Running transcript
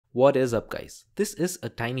What is up, guys? This is a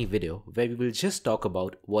tiny video where we will just talk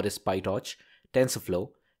about what is Pytorch, TensorFlow,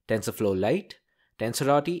 TensorFlow-Lite,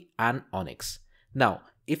 TensorRT and ONNX. Now,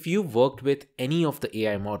 if you've worked with any of the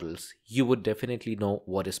AI models, you would definitely know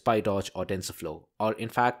what is Pytorch or TensorFlow. Or in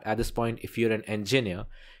fact, at this point, if you're an engineer,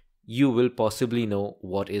 you will possibly know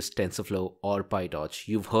what is TensorFlow or Pytorch.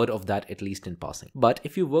 You've heard of that at least in passing. But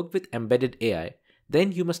if you work with embedded AI,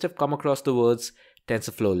 then you must have come across the words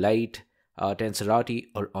TensorFlow-Lite, TensorRT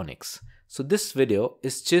or ONNX. So this video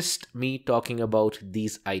is just me talking about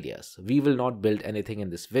these ideas. We will not build anything in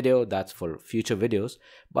this video, that's for future videos,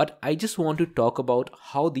 but I just want to talk about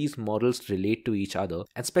how these models relate to each other,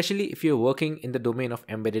 and especially if you're working in the domain of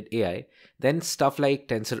embedded AI, then stuff like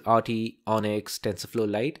TensorRT, ONNX,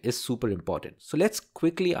 TensorFlow-Lite is super important. So let's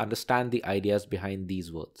quickly understand the ideas behind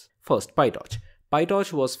these words. First, Pytorch.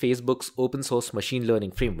 Pytorch was Facebook's open source machine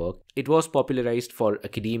learning framework. It was popularized for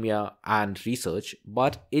academia and research,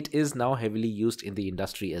 but it is now heavily used in the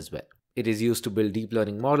industry as well. It is used to build deep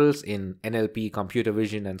learning models in NLP, computer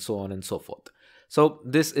vision, and so on and so forth. So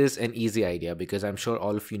this is an easy idea because I'm sure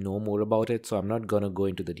all of you know more about it, so I'm not gonna go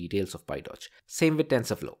into the details of Pytorch. Same with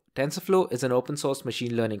TensorFlow. TensorFlow is an open source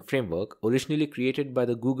machine learning framework originally created by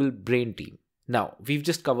the Google Brain team. Now, we've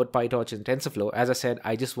just covered Pytorch and TensorFlow. As I said,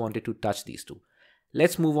 I just wanted to touch these two.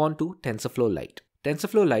 Let's move on to TensorFlow-Lite.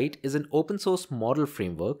 TensorFlow-Lite is an open source model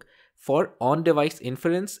framework for on-device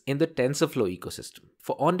inference in the TensorFlow ecosystem.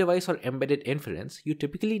 For on-device or embedded inference, you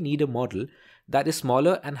typically need a model that is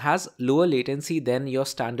smaller and has lower latency than your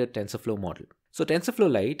standard TensorFlow model. So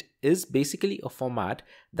TensorFlow-Lite is basically a format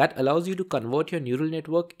that allows you to convert your neural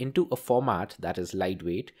network into a format that is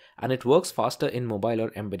lightweight, and it works faster in mobile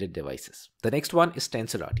or embedded devices. The next one is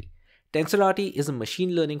TensorRT. TensorRT is a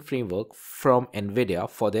machine learning framework from NVIDIA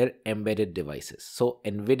for their embedded devices. So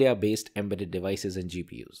NVIDIA-based embedded devices and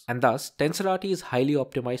GPUs. And thus, TensorRT is highly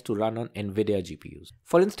optimized to run on NVIDIA GPUs.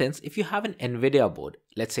 For instance, if you have an NVIDIA board,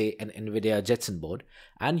 let's say an NVIDIA Jetson board,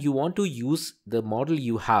 and you want to use the model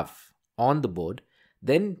you have on the board,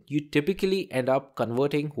 then you typically end up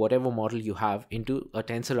converting whatever model you have into a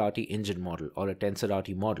TensorRT engine model or a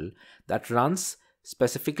TensorRT model that runs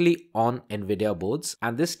specifically on NVIDIA boards,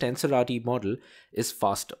 and this TensorRT model is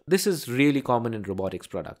faster. This is really common in robotics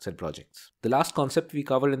products and projects. The last concept we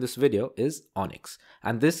cover in this video is ONNX,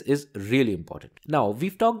 and this is really important. Now,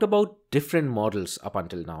 we've talked about different models up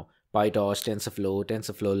until now. Pytorch, TensorFlow,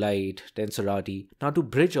 TensorFlow-Lite, TensorRT. Now to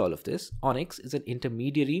bridge all of this, ONNX is an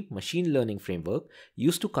intermediary machine learning framework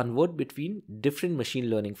used to convert between different machine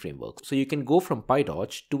learning frameworks. So you can go from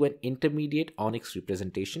Pytorch to an intermediate ONNX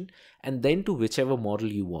representation and then to whichever model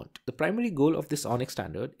you want. The primary goal of this ONNX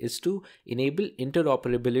standard is to enable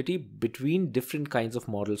interoperability between different kinds of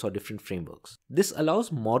models or different frameworks. This allows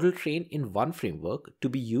model trained in one framework to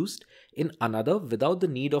be used in another without the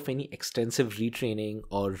need of any extensive retraining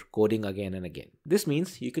or coding again and again. This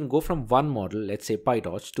means you can go from one model, let's say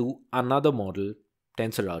Pytorch, to another model,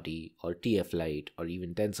 TensorRT or TFLite or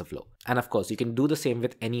even TensorFlow. And of course, you can do the same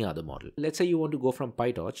with any other model. Let's say you want to go from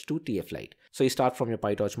Pytorch to TFLite. So you start from your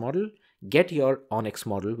Pytorch model, get your ONNX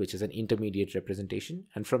model, which is an intermediate representation,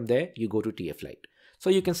 and from there you go to TFLite. So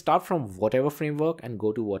you can start from whatever framework and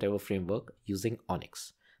go to whatever framework using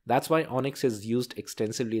ONNX. That's why ONNX is used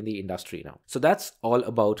extensively in the industry now. So that's all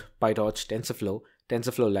about Pytorch, TensorFlow,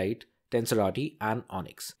 TensorFlow-Lite, TensorRT and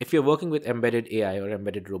ONNX. If you're working with embedded AI or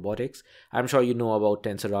embedded robotics, I'm sure you know about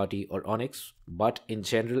TensorRT or ONNX, but in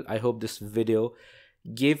general, I hope this video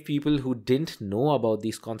gave people who didn't know about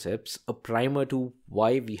these concepts a primer to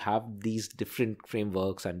why we have these different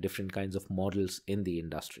frameworks and different kinds of models in the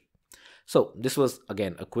industry. So this was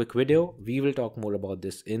again a quick video. We will talk more about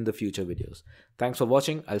this in the future videos. Thanks for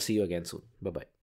watching. I'll see you again soon. Bye-bye.